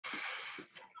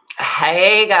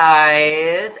Hey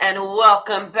guys, and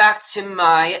welcome back to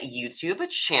my YouTube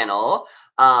channel.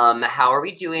 How are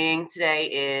we doing? Today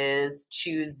is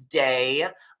Tuesday.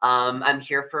 I'm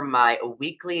here for my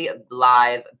weekly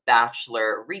live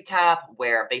Bachelor recap,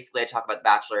 where basically I talk about the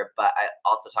Bachelor, but I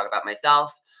also talk about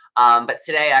myself. But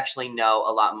today I actually know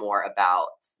a lot more about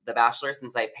the Bachelor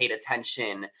since I paid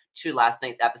attention to last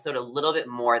night's episode a little bit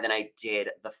more than I did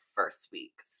the first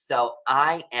week. So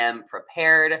I am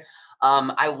prepared.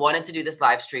 I wanted to do this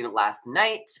live stream last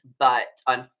night, but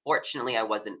unfortunately I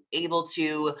wasn't able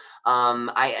to.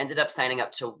 I ended up signing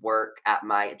up to work at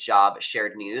my job,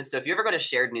 Shared News. So if you ever go to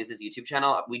Shared News' YouTube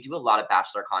channel, we do a lot of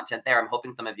Bachelor content there. I'm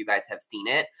hoping some of you guys have seen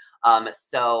it.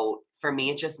 So for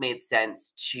me, it just made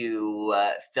sense to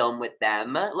film with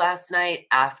them last night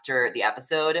after the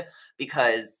episode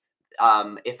because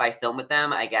if I film with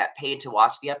them, I get paid to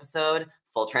watch the episode,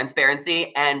 full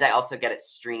transparency, and I also get it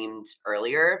streamed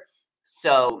earlier.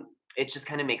 So it just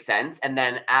kind of makes sense. And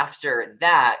then after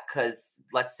that, because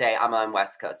let's say I'm on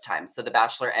West Coast time, so The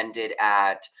Bachelor ended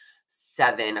at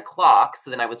 7 o'clock. So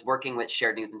then I was working with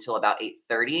Shared News until about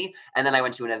 8:30, and then I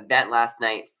went to an event last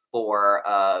night for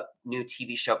a new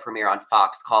TV show premiere on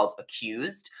Fox called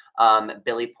Accused.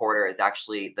 Billy Porter is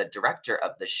actually the director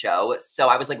of the show. So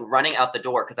I was like running out the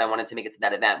door because I wanted to make it to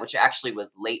that event, which I actually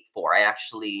was late for. I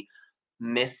actually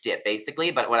missed it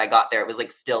basically, but when I got there, it was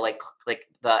like still like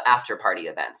the after party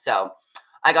event. So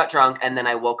I got drunk and then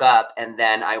I woke up and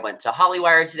then I went to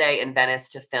Hollywire today in Venice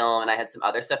to film, and I had some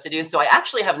other stuff to do. So I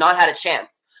actually have not had a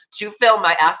chance to film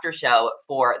my after show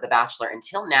for The Bachelor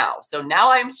until now. So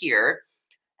now I'm here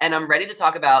and I'm ready to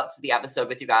talk about the episode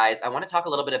with you guys. I want to talk a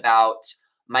little bit about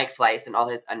Mike Fleiss and all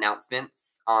his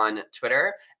announcements on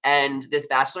Twitter and this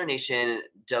Bachelor Nation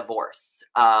divorce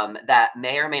that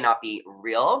may or may not be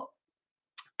real.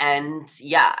 And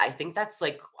yeah, I think that's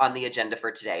like on the agenda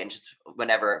for today and just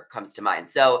whenever comes to mind.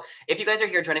 So if you guys are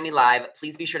here joining me live,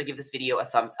 please be sure to give this video a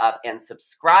thumbs up and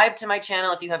subscribe to my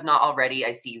channel if you have not already.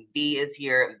 I see V is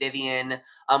here, Vivian.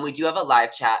 We do have a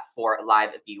live chat for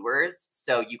live viewers,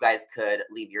 so you guys could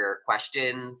leave your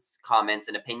questions, comments,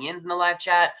 and opinions in the live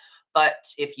chat. But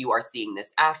if you are seeing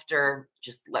this after,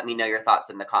 just let me know your thoughts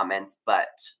in the comments,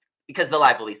 but because the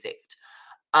live will be saved.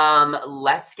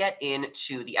 Let's get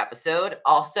into the episode.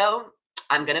 Also,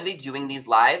 I'm gonna be doing these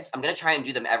lives. I'm gonna try and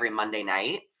do them every Monday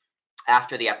night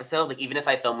after the episode. Like even if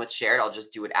I film with Shared, I'll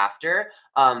just do it after.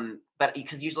 But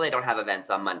because usually I don't have events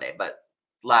on Monday, but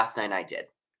last night I did.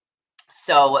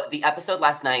 So the episode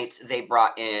last night, they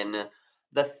brought in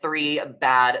the 3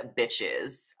 bad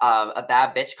bitches, a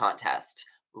bad bitch contest.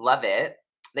 Love it.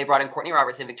 They brought in Courtney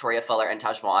Robertson, Victoria Fuller, and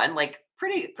Tajwan. Like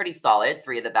pretty solid.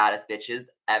 3 of the baddest bitches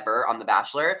ever on The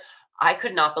Bachelor. I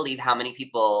could not believe how many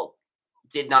people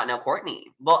did not know Courtney.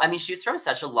 Well, I mean, she was from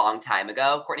such a long time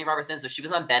ago, Courtney Robertson. So she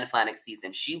was on Ben Flajnik's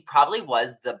season. She probably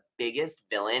was the biggest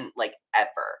villain like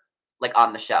ever, like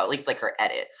on the show, at least like her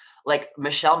edit. Like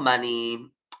Michelle Money.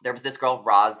 There was this girl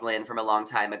Roslyn from a long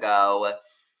time ago.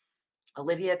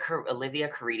 Olivia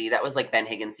Caridi, that was like Ben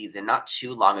Higgins season, not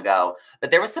too long ago. But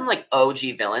there was some like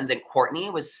OG villains, and Courtney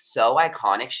was so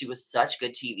iconic. She was such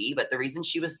good TV, but the reason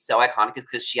she was so iconic is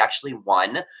because she actually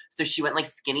won. So she went like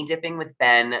skinny dipping with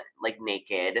Ben, like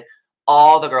naked.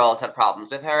 All the girls had problems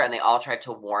with her, and they all tried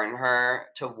to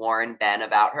warn Ben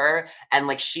about her. And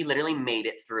like she literally made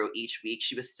it through each week.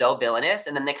 She was so villainous,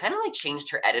 and then they kind of like changed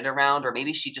her edit around, or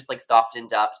maybe she just like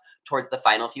softened up towards the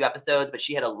final few episodes, but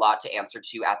she had a lot to answer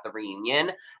to at the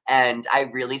reunion. And I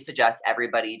really suggest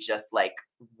everybody just like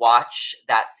watch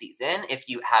that season if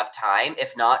you have time.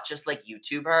 If not, just like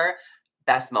YouTube her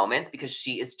best moments because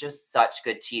she is just such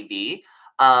good TV.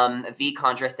 V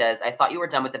Condra says, I thought you were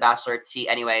done with The Bachelor tea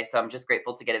anyway, so I'm just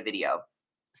grateful to get a video.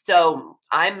 So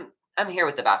I'm here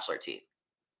with The Bachelor tea.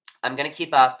 I'm gonna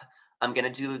keep up. I'm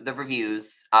gonna do the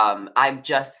reviews. I'm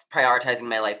just prioritizing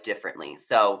my life differently.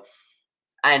 So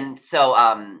I'm just,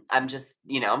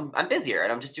 I'm busier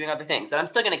and I'm just doing other things, and I'm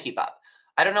still gonna keep up.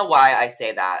 I don't know why I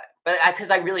say that, but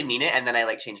because I really mean it, and then I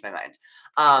like change my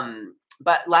mind.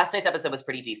 But last night's episode was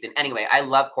pretty decent. Anyway, I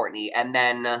love Courtney, and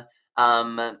then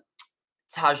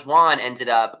Tajwan ended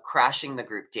up crashing the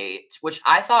group date, which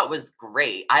I thought was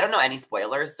great. I don't know any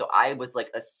spoilers, so I was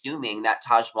like assuming that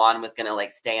Tajwan was gonna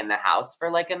like stay in the house for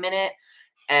like a minute,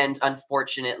 and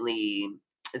unfortunately,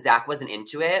 Zach wasn't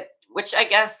into it, which I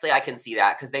guess like, I can see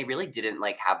that because they really didn't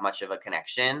like have much of a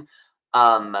connection.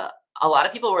 Um, a lot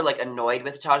of people were like annoyed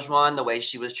with Tajwan the way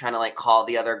she was trying to like call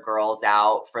the other girls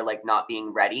out for like not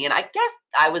being ready, and I guess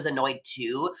I was annoyed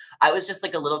too. I was just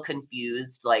like a little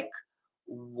confused, like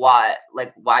why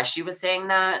she was saying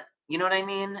that. You know what I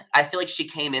mean? I feel like she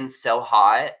came in so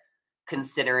hot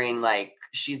considering like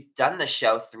she's done the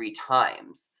show 3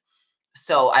 times.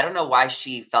 So I don't know why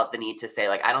she felt the need to say,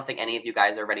 like, I don't think any of you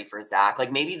guys are ready for Zach.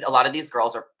 Like, maybe a lot of these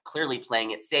girls are clearly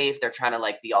playing it safe. They're trying to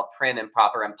like be all prim and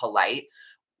proper and polite.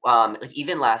 Like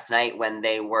even last night when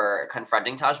they were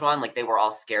confronting Tajwan, like they were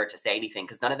all scared to say anything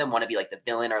because none of them want to be like the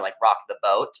villain or like rock the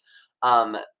boat.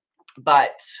 Um,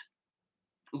 but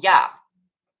yeah,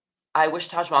 I wish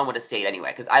Tajwan would have stayed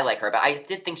anyway because I like her, but I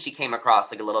did think she came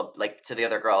across like a little like to the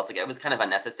other girls, like it was kind of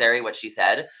unnecessary what she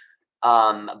said.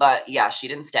 But yeah, she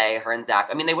didn't stay. Her and Zach,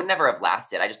 I mean, they would never have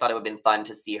lasted. I just thought it would have been fun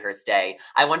to see her stay.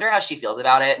 I wonder how she feels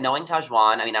about it. Knowing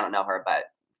Tajwan, I mean, I don't know her, but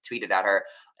tweeted at her.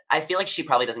 I feel like she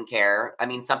probably doesn't care. I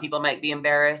mean, some people might be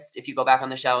embarrassed if you go back on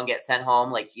the show and get sent home,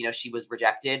 like, you know, she was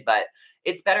rejected, but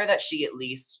it's better that she at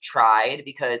least tried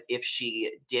because if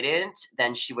she didn't,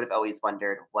 then she would have always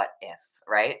wondered what if,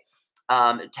 right?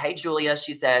 Hey, Julia,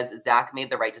 she says, Zach made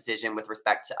the right decision with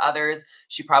respect to others.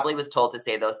 She probably was told to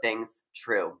say those things.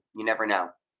 True. You never know.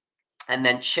 And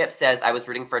then Chip says, I was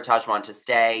rooting for Tajwan to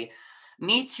stay.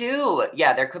 Me too.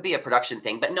 Yeah, there could be a production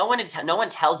thing, but no one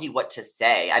tells you what to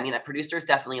say. I mean, producers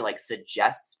definitely like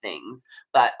suggest things,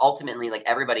 but ultimately, like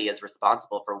everybody is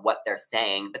responsible for what they're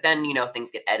saying. But then, you know,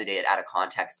 things get edited out of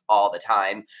context all the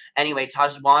time. Anyway,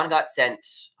 Tajwan got sent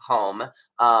home.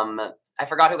 I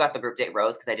forgot who got the group date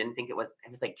rose because I didn't think it was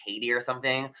like Katie or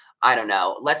something. I don't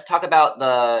know. Let's talk about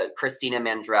the Christina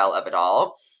Mandrell of it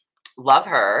all. Love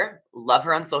her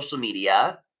on social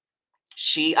media.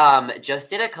 She just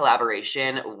did a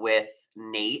collaboration with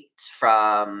Nate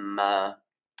from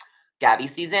Gabby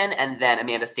season and then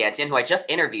Amanda Stanton, who I just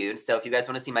interviewed. So if you guys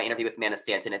want to see my interview with Amanda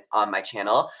Stanton, it's on my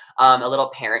channel. A little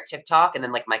parent TikTok, and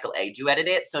then like Michael A duetted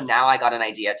it. So now I got an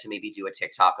idea to maybe do a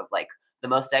TikTok of like the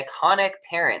most iconic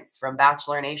parents from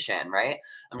Bachelor Nation, right?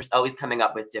 I'm just always coming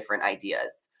up with different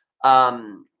ideas.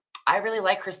 I really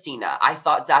like Christina. I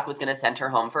thought Zach was going to send her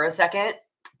home for a second,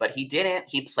 but he didn't.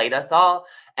 He played us all,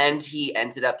 and he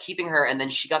ended up keeping her, and then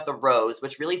she got the rose,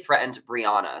 which really threatened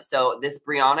Brianna. So this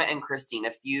Brianna and Christina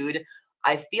feud,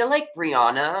 I feel like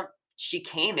Brianna, she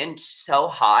came in so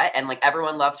hot, and like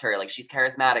everyone loved her. Like she's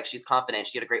charismatic, she's confident,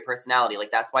 she had a great personality. Like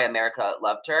that's why America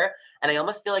loved her. And I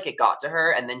almost feel like it got to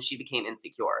her, and then she became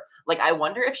insecure. Like I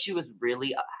wonder if she was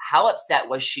really, how upset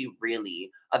was she really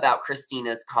about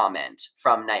Christina's comment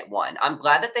from night 1? I'm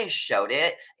glad that they showed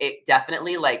it. It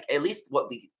definitely, like, at least what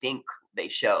we think they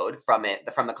showed from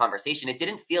it, from the conversation, it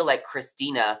didn't feel like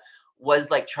Christina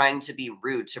was like trying to be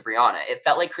rude to Brianna. It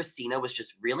felt like Christina was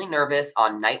just really nervous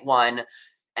on night 1,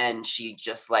 and she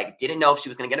just like didn't know if she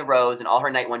was going to get a rose, and all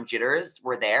her night 1 jitters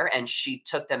were there, and she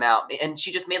took them out, and she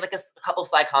just made like a couple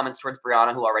sly comments towards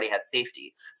Brianna, who already had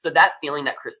safety. So that feeling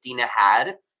that Christina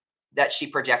had, that she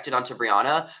projected onto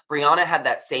Brianna, Brianna had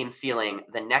that same feeling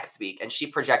the next week, and she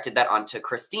projected that onto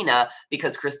Christina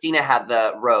because Christina had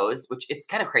the rose, which it's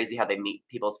kind of crazy how they meet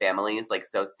people's families like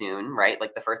so soon, right?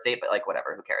 Like the first date, but like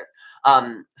whatever, who cares?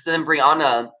 So then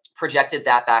Brianna projected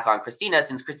that back on Christina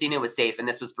since Christina was safe and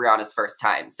this was Brianna's first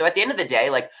time. So at the end of the day,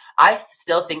 like I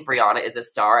still think Brianna is a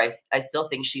star. I still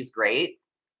think she's great.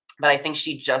 But I think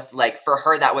she just like, for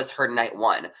her, that was her night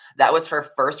 1. That was her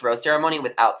first rose ceremony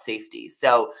without safety.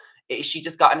 So she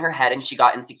just got in her head and she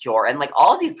got insecure. And like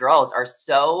all of these girls are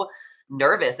so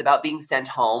nervous about being sent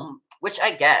home, which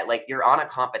I get. Like you're on a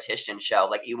competition show,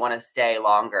 like you want to stay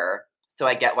longer. So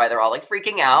I get why they're all like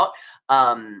freaking out.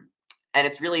 And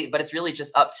it's really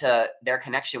just up to their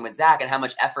connection with Zach and how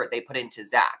much effort they put into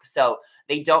Zach. So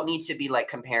they don't need to be like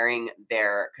comparing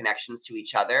their connections to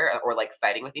each other or like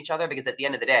fighting with each other, because at the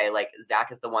end of the day, like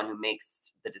Zach is the one who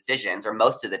makes the decisions or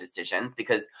most of the decisions,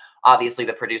 because obviously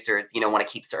the producers, you know, want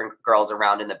to keep certain girls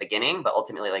around in the beginning, but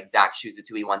ultimately like Zach chooses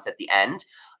who he wants at the end.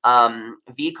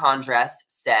 V Condress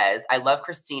says, I love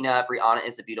Christina. Brianna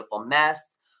is a beautiful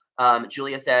mess.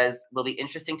 Julia says, will be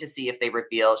interesting to see if they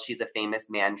reveal she's a famous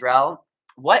Mandrell.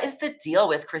 What is the deal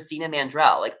with Christina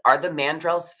Mandrell? Like, are the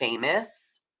Mandrells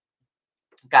famous?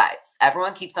 Guys,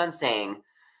 everyone keeps on saying,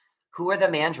 who are the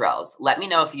Mandrells? Let me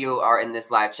know if you are in this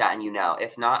live chat and you know.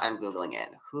 If not, I'm Googling it.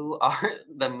 Who are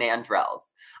the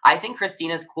Mandrells? I think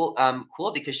Christina's cool,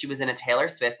 cool because she was in a Taylor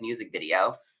Swift music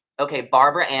video. Okay,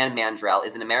 Barbara Ann Mandrell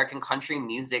is an American country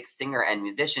music singer and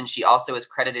musician. She also is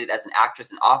credited as an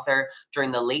actress and author.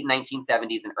 During the late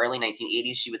 1970s and early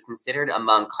 1980s, she was considered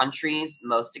among country's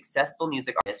most successful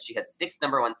music artists. She had 6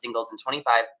 #1 singles and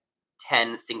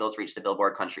 10 singles reached the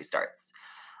Billboard country charts.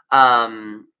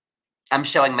 I'm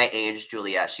showing my age,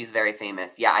 Julia. She's very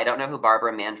famous. Yeah, I don't know who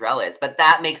Barbara Mandrell is, but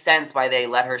that makes sense why they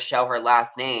let her show her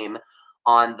last name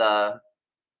on the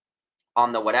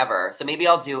whatever. So maybe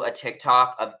I'll do a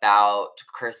TikTok about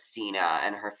Christina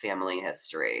and her family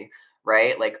history,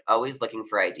 right? Like always looking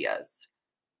for ideas.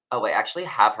 Oh, wait, I actually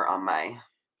have her on my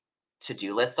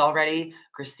to-do list already.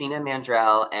 Christina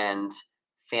Mandrell and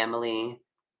family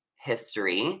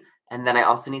history. And then I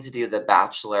also need to do the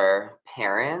Bachelor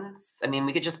parents. I mean,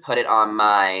 we could just put it on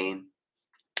my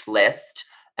list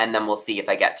and then we'll see if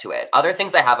I get to it. Other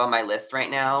things I have on my list right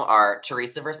now are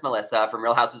Teresa versus Melissa from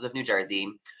Real Housewives of New Jersey.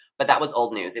 But that was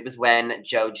old news. It was when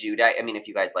Joe Giudice, I mean, if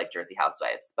you guys like Jersey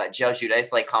Housewives, but Joe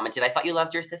Giudice like commented, I thought you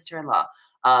loved your sister-in-law.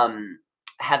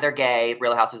 Heather Gay,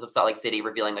 Real Housewives of Salt Lake City,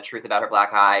 revealing the truth about her black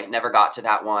eye. Never got to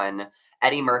that one.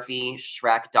 Eddie Murphy,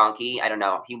 Shrek, Donkey. I don't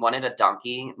know. He wanted a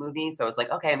donkey movie. So I was like,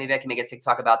 okay, maybe I can make a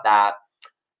TikTok about that.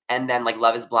 And then like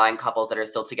Love is Blind couples that are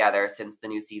still together since the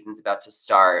new season's about to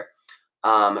start.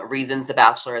 Reasons The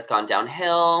Bachelor has gone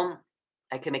downhill.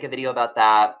 I could make a video about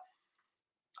that.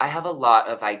 I have a lot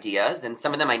of ideas and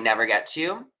some of them I never get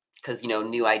to because, you know,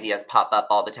 new ideas pop up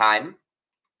all the time.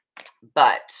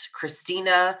 But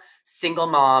Christina, single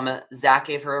mom, Zach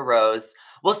gave her a rose.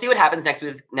 We'll see what happens next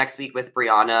week with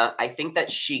Brianna. I think that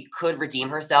she could redeem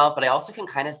herself, but I also can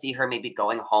kind of see her maybe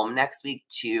going home next week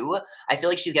too. I feel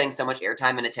like she's getting so much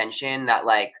airtime and attention that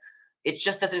like it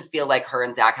just doesn't feel like her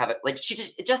and Zach have it. Like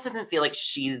it just doesn't feel like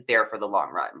she's there for the long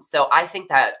run. So I think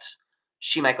that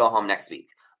she might go home next week.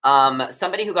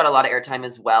 Somebody who got a lot of airtime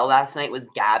as well last night was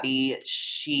Gabby.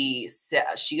 She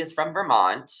is from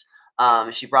Vermont.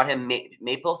 She brought him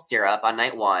maple syrup on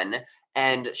night 1,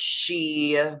 and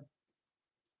she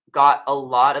got a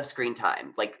lot of screen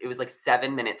time. Like, it was like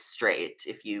 7 minutes straight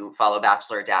if you follow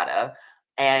Bachelor data.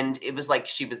 And it was like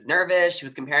she was nervous. She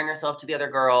was comparing herself to the other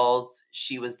girls.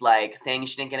 She was like saying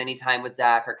she didn't get any time with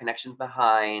Zach. Her connection's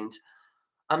behind.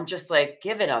 I'm just like,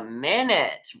 give it a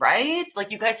minute, right?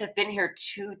 Like, you guys have been here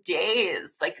 2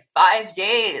 days, like 5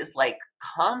 days. Like,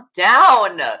 calm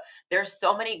down. There's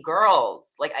so many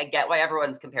girls. Like, I get why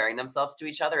everyone's comparing themselves to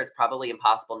each other. It's probably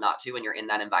impossible not to when you're in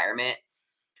that environment.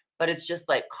 But it's just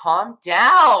like, calm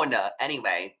down.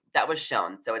 Anyway, that was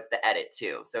shown. So it's the edit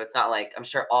too. So it's not like, I'm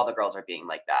sure all the girls are being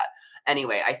like that.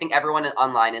 Anyway, I think everyone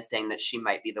online is saying that she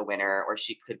might be the winner or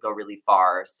she could go really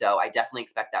far. So I definitely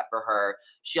expect that for her.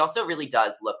 She also really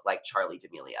does look like Charlie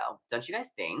D'Amelio. Don't you guys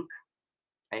think?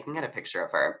 I can get a picture of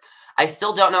her. I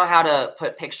still don't know how to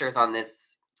put pictures on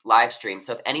this live stream.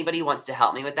 So if anybody wants to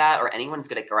help me with that or anyone's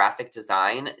good at graphic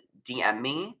design, DM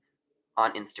me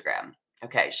on Instagram.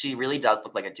 Okay, she really does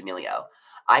look like a D'Amelio.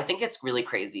 I think it's really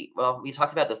crazy. Well, we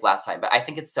talked about this last time, but I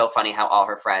think it's so funny how all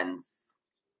her friends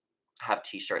have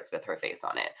t-shirts with her face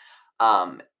on it.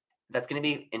 That's going to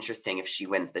be interesting if she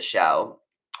wins the show.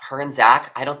 Her and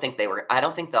Zach, I don't think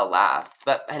they'll last.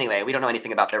 But anyway, we don't know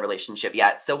anything about their relationship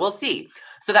yet, so we'll see.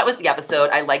 So that was the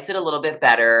episode. I liked it a little bit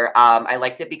better. I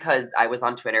liked it because I was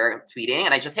on Twitter tweeting,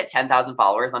 and I just hit 10,000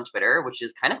 followers on Twitter, which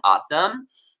is kind of awesome.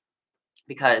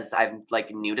 Because I'm like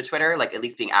new to Twitter, like at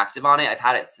least being active on it. I've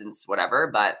had it since whatever,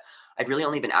 but I've really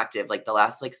only been active like the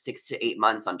last like 6 to 8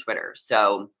 months on Twitter.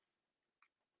 So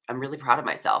I'm really proud of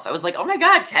myself. I was like, oh my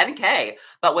God, 10K.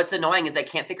 But what's annoying is I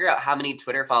can't figure out how many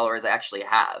Twitter followers I actually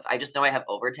have. I just know I have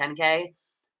over 10K.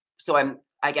 So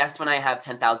I guess when I have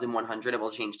 10,100, it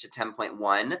will change to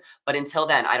 10.1. But until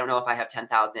then, I don't know if I have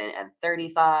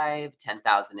 10,035,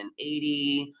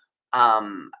 10,080.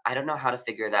 I don't know how to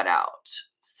figure that out.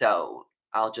 So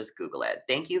I'll just Google it.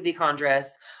 Thank you,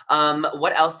 Vicondress.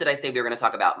 What else did I say we were going to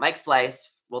talk about? Mike Fleiss,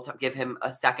 we'll give him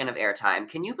a second of airtime.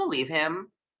 Can you believe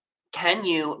him? Can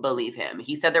you believe him?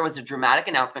 He said there was a dramatic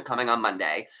announcement coming on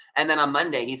Monday. And then on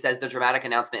Monday, he says the dramatic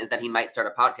announcement is that he might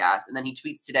start a podcast. And then he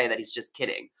tweets today that he's just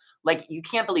kidding. Like, you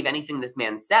can't believe anything this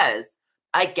man says.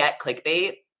 I get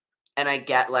clickbait. And I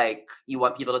get, like, you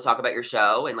want people to talk about your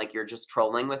show. And, like, you're just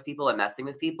trolling with people and messing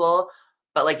with people.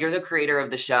 But, like, you're the creator of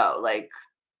the show. Like,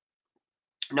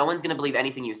 no one's going to believe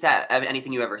anything you said,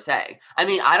 anything you ever say. I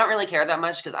mean, I don't really care that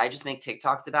much because I just make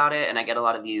TikToks about it and I get a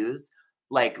lot of views.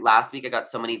 Like last week, I got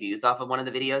so many views off of one of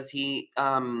the videos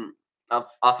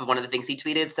off of one of the things he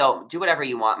tweeted. So do whatever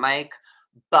you want, Mike.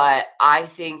 But I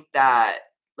think that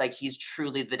like he's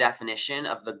truly the definition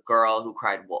of the girl who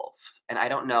cried wolf. And I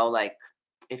don't know like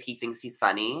if he thinks he's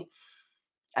funny.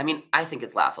 I mean, I think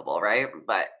it's laughable, right?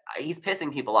 But he's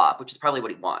pissing people off, which is probably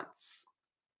what he wants.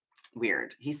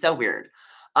 Weird. He's so weird.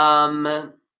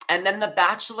 And then the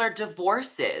Bachelor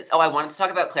divorces. Oh, I wanted to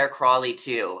talk about Clare Crawley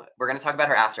too. We're going to talk about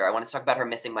her after. I want to talk about her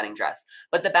missing wedding dress.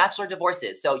 But the Bachelor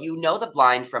divorces. So you know the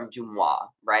blind from Dumois,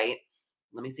 right?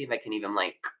 Let me see if I can even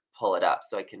like pull it up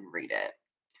so I can read it.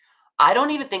 I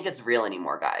don't even think it's real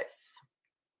anymore, guys.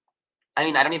 I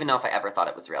mean, I don't even know if I ever thought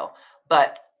it was real.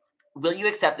 But will you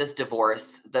accept this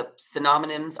divorce? The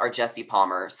synonyms are Jesse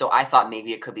Palmer. So I thought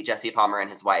maybe it could be Jesse Palmer and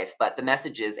his wife. But the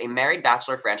message is a married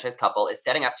Bachelor franchise couple is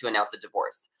setting up to announce a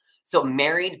divorce. So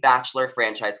married Bachelor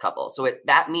franchise couple. So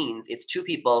that means it's two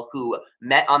people who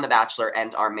met on The Bachelor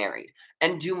and are married.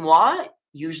 And Dumois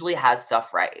usually has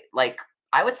stuff right. Like,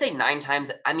 I would say 9 times,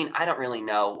 I mean, I don't really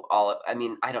know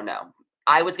I don't know.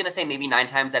 I was gonna say maybe 9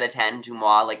 times out of 10,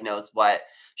 Dumois, like, knows what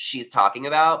she's talking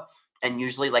about and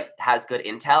usually, like, has good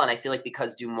intel, and I feel like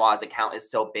because Dumois' account is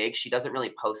so big, she doesn't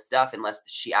really post stuff unless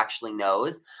she actually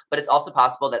knows, but it's also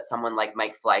possible that someone like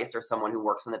Mike Fleiss or someone who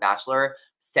works on The Bachelor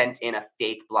sent in a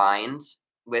fake blind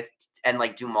with and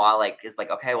like Dumois like is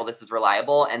like, okay, well, this is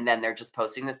reliable, and then they're just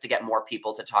posting this to get more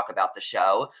people to talk about the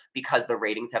show because the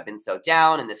ratings have been so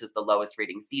down and this is the lowest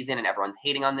rating season and everyone's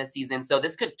hating on this season. So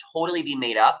this could totally be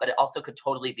made up, but it also could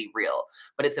totally be real.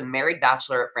 But it's a married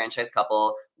Bachelor franchise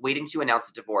couple waiting to announce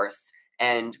a divorce,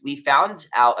 and we found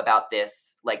out about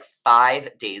this like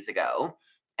 5 days ago,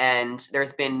 and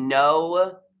there's been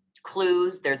no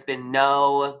clues, there's been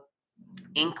no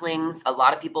inklings. A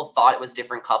lot of people thought it was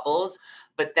different couples,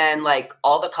 but then like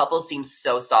all the couples seem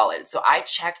so solid. So I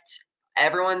checked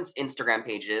everyone's Instagram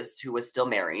pages who was still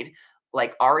married.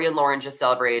 Like Ari and Lauren just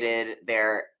celebrated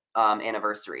their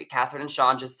anniversary. Catherine and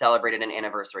Sean just celebrated an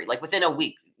anniversary. Like within a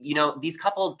week, you know, these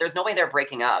couples, there's no way they're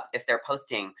breaking up if they're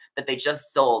posting that they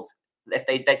just sold if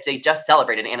they just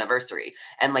celebrated an anniversary.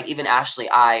 And like even Ashley,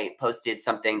 I posted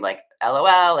something like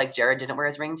LOL, like Jared didn't wear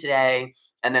his ring today.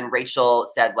 And then Rachel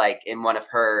said like in one of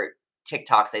her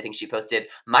TikToks, I think she posted,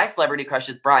 my celebrity crush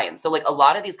is Brian. So like a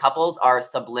lot of these couples are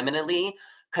subliminally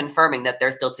confirming that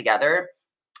they're still together.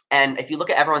 And if you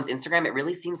look at everyone's Instagram, it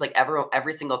really seems like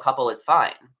every single couple is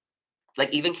fine.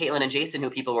 Like even Caitlyn and Jason, who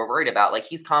people were worried about, like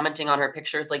he's commenting on her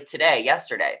pictures like today,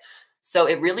 yesterday. So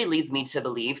it really leads me to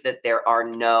believe that there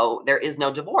is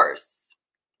no divorce.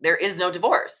 There is no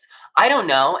divorce. I don't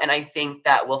know. And I think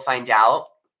that we'll find out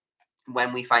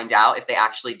when we find out if they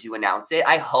actually do announce it.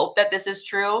 I hope that this is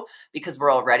true because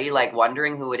we're already like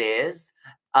wondering who it is.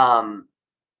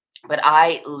 But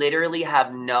I literally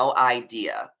have no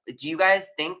idea. Do you guys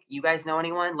think you guys know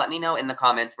anyone? Let me know in the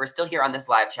comments. We're still here on this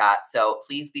live chat, so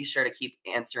please be sure to keep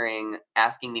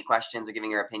asking me questions or giving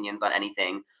your opinions on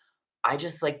anything. I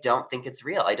just like don't think it's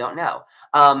real. I don't know.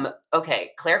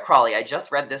 Okay, Clare Crawley. I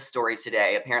just read this story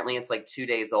today. Apparently it's like 2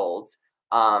 days old.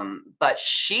 But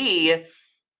she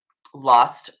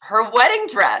lost her wedding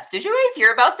dress. Did you guys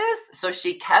hear about this? So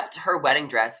she kept her wedding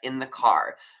dress in the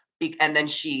car. And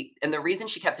the reason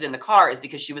she kept it in the car is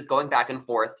because she was going back and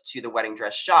forth to the wedding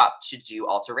dress shop to do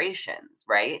alterations,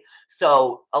 right?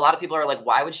 So a lot of people are like,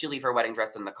 why would she leave her wedding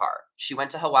dress in the car? She went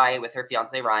to Hawaii with her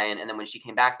fiance, Ryan, and then when she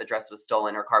came back, the dress was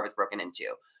stolen, her car was broken into.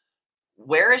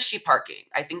 Where is she parking?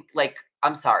 I think, like,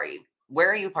 I'm sorry, where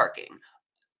are you parking?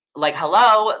 Like,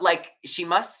 hello? Like, she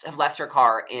must have left her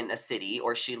car in a city,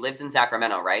 or she lives in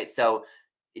Sacramento, right? So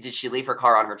did she leave her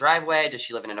car on her driveway? Does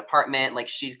she live in an apartment? Like,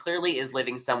 she clearly is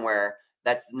living somewhere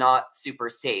that's not super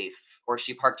safe, or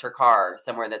she parked her car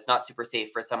somewhere that's not super safe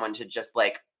for someone to just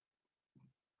like,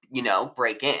 you know,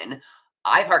 break in.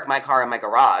 I park my car in my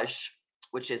garage,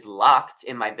 which is locked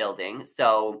in my building.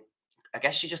 So I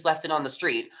guess she just left it on the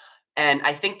street. And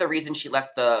I think the reason she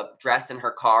left the dress in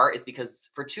her car is because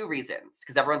for 2 reasons.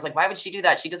 Because everyone's like, why would she do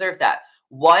that? She deserves that.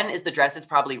 One is the dress is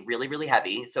probably really, really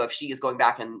heavy. So if she is going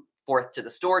back and forth to the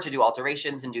store to do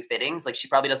alterations and do fittings, like she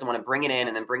probably doesn't want to bring it in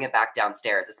and then bring it back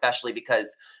downstairs, especially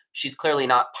because she's clearly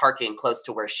not parking close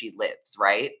to where she lives,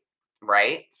 right?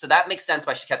 Right? So that makes sense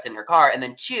why she kept it in her car. And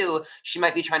then 2, she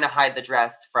might be trying to hide the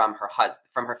dress from her husband,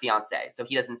 from her fiance, so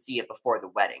he doesn't see it before the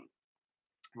wedding,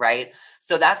 right?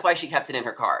 So that's why she kept it in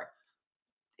her car,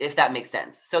 if that makes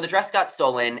sense. So the dress got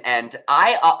stolen, and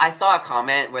I saw a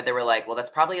comment where they were like, well,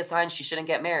 that's probably a sign she shouldn't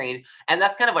get married. And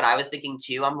that's kind of what I was thinking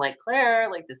too. I'm like,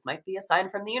 Claire, like this might be a sign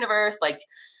from the universe. Like,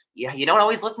 yeah, you don't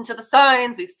always listen to the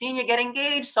signs. We've seen you get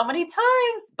engaged so many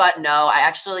times. But no, I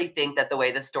actually think that the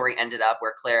way the story ended up,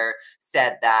 where Claire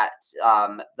said that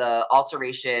the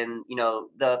alteration, you know,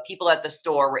 the people at the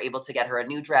store were able to get her a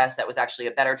new dress that was actually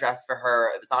a better dress for her.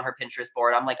 It was on her Pinterest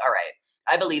board. I'm like, all right,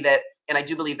 I believe it. And I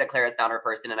do believe that Claire has found her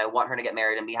person, and I want her to get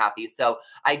married and be happy. So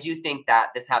I do think that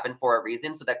this happened for a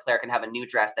reason, so that Claire can have a new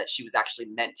dress that she was actually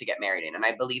meant to get married in. And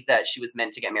I believe that she was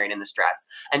meant to get married in this dress.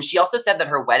 And she also said that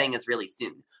her wedding is really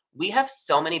soon. We have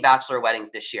so many Bachelor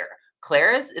weddings this year.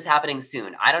 Claire's is happening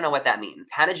soon. I don't know what that means.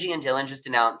 Hannah G and Dylan just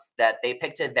announced that they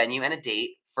picked a venue and a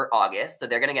date for August, so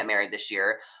they're going to get married this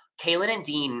year. Kaylin and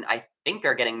Dean, I think,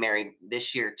 are getting married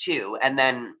this year too. And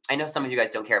then I know some of you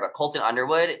guys don't care, but Colton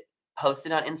Underwood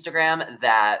posted on Instagram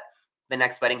that the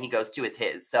next wedding he goes to is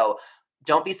his. So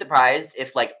don't be surprised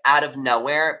if, like, out of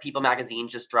nowhere, People Magazine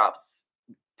just drops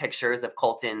pictures of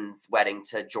Colton's wedding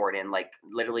to Jordan, like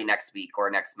literally next week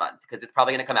or next month, because it's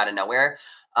probably going to come out of nowhere.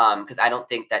 Because I don't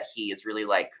think that he is really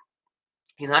like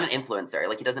he's not an influencer.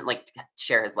 Like, he doesn't like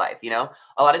share his life, you know?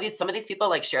 A lot of some of these people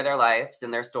like share their lives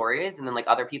and their stories, and then like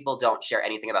other people don't share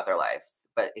anything about their lives,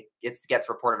 but it gets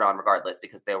reported on regardless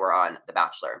because they were on The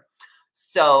Bachelor.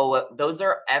 So those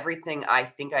are everything. I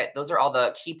think those are all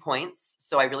the key points.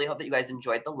 So I really hope that you guys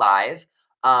enjoyed the live.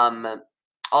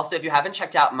 Also, if you haven't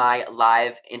checked out my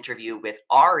live interview with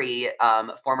Ari,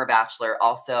 former Bachelor,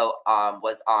 also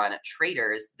was on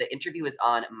Traders. The interview is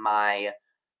on my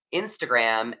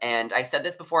Instagram, and I said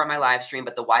this before on my live stream,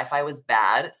 but the Wi-Fi was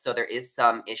bad, so there is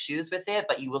some issues with it,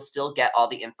 but you will still get all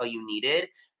the info you needed.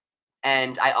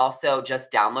 And I also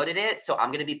just downloaded it, so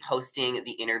I'm gonna be posting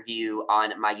the interview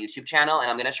on my YouTube channel,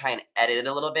 and I'm gonna try and edit it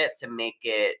a little bit to make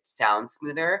it sound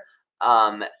smoother.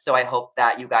 So I hope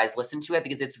that you guys listen to it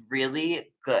because it's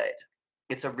really good.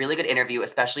 It's a really good interview,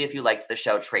 especially if you liked the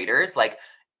show Traders. Like,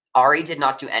 Ari did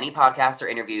not do any podcasts or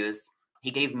interviews.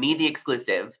 He gave me the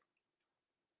exclusive,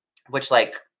 which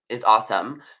like is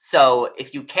awesome. So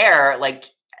if you care, like,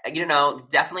 you know,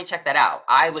 definitely check that out.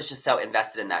 I was just so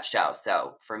invested in that show.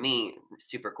 So for me,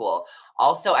 super cool.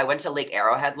 Also, I went to Lake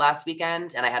Arrowhead last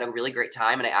weekend and I had a really great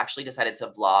time, and I actually decided to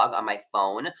vlog on my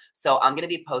phone. So I'm going to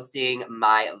be posting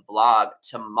my vlog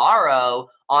tomorrow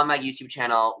on my YouTube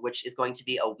channel, which is going to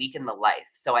be a week in the life.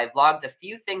 So I vlogged a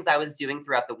few things I was doing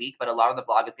throughout the week, but a lot of the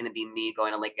vlog is going to be me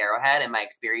going to Lake Arrowhead and my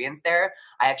experience there.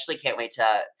 I actually can't wait to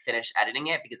finish editing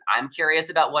it because I'm curious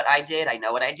about what I did. I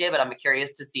know what I did, but I'm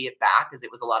curious to see it back because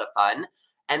it was a lot of fun.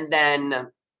 And then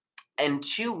in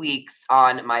 2 weeks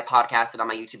on my podcast and on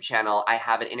my YouTube channel, I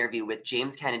have an interview with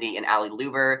James Kennedy and Ali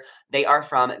Luber. They are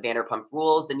from Vanderpump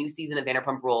Rules. The new season of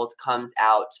Vanderpump Rules comes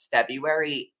out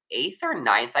February 8th or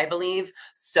 9th, I believe.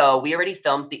 So we already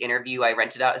filmed the interview. I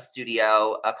rented out a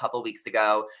studio a couple weeks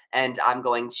ago, and I'm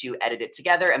going to edit it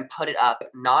together and put it up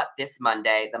not this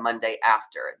Monday, the Monday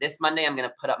after. This Monday, I'm going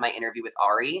to put up my interview with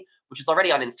Ari, which is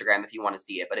already on Instagram if you want to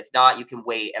see it. But if not, you can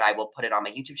wait, and I will put it on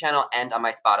my YouTube channel and on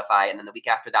my Spotify. And then the week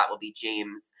after that will be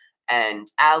James and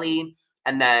Ali.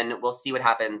 And then we'll see what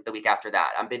happens the week after that.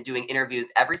 I've been doing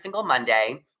interviews every single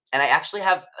Monday, and I actually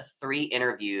have 3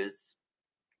 interviews,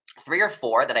 3 or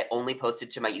 4 that I only posted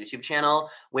to my YouTube channel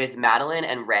with Madeline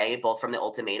and Ray, both from The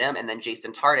Ultimatum, and then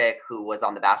Jason Tardik, who was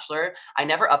on The Bachelor. I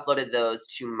never uploaded those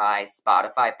to my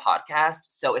Spotify podcast.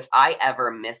 So if I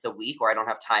ever miss a week or I don't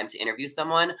have time to interview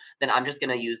someone, then I'm just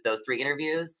going to use those 3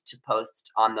 interviews to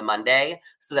post on the Monday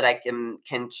so that I can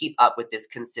keep up with this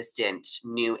consistent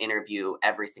new interview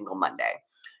every single Monday.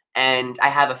 And I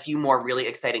have a few more really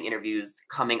exciting interviews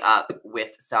coming up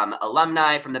with some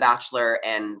alumni from The Bachelor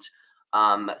and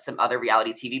some other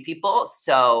reality TV people.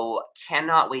 So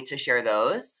cannot wait to share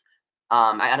those.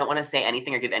 I don't want to say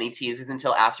anything or give any teases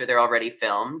until after they're already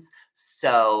filmed.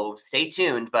 So stay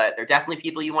tuned, but they're definitely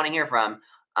people you want to hear from.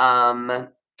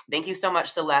 Thank you so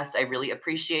much, Celeste. I really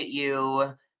appreciate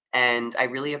you. And I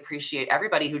really appreciate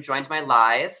everybody who joined my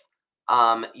live.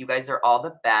 You guys are all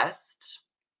the best.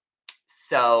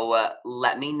 So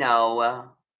let me know.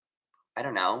 I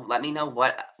don't know. Let me know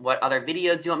what other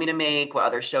videos you want me to make, what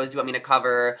other shows you want me to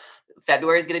cover.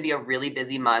 February is going to be a really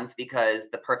busy month because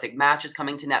The Perfect Match is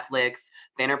coming to Netflix,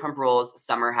 Vanderpump Rules,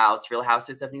 Summer House, Real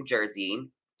Houses of New Jersey,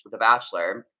 The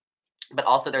Bachelor. But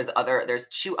also there's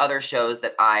 2 other shows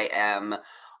that I am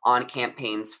on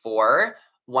campaigns for.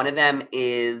 One of them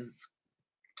is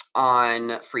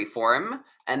on Freeform.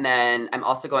 And then I'm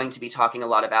also going to be talking a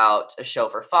lot about a show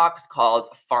for Fox called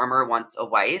Farmer Wants a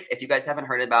Wife. If you guys haven't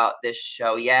heard about this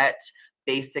show yet,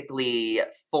 basically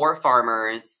 4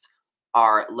 farmers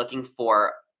are looking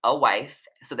for a wife.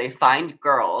 So they find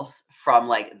girls from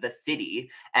like the city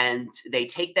and they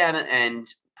take them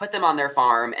and put them on their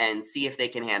farm and see if they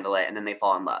can handle it. And then they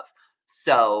fall in love.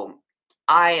 So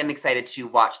I am excited to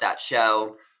watch that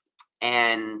show,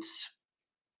 and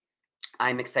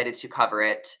I'm excited to cover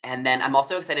it. And then I'm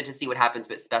also excited to see what happens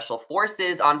with Special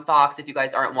Forces on Fox. If you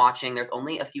guys aren't watching, there's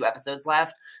only a few episodes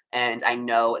left. And I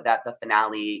know that the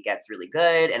finale gets really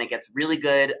good, and it gets really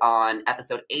good on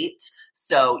episode 8.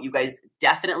 So you guys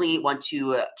definitely want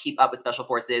to keep up with Special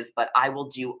Forces, but I will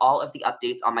do all of the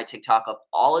updates on my TikTok of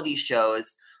all of these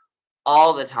shows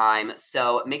all the time.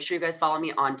 So make sure you guys follow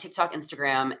me on TikTok,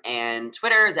 Instagram, and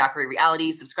Twitter, Zachary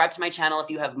Reality. Subscribe to my channel if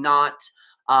you have not.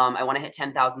 I want to hit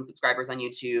 10,000 subscribers on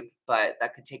YouTube, but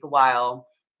that could take a while,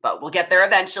 but we'll get there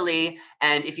eventually.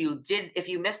 And if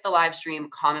you missed the live stream,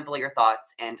 comment below your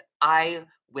thoughts, and I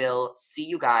will see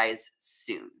you guys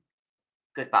soon.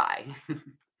 Goodbye.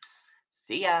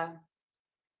 See ya.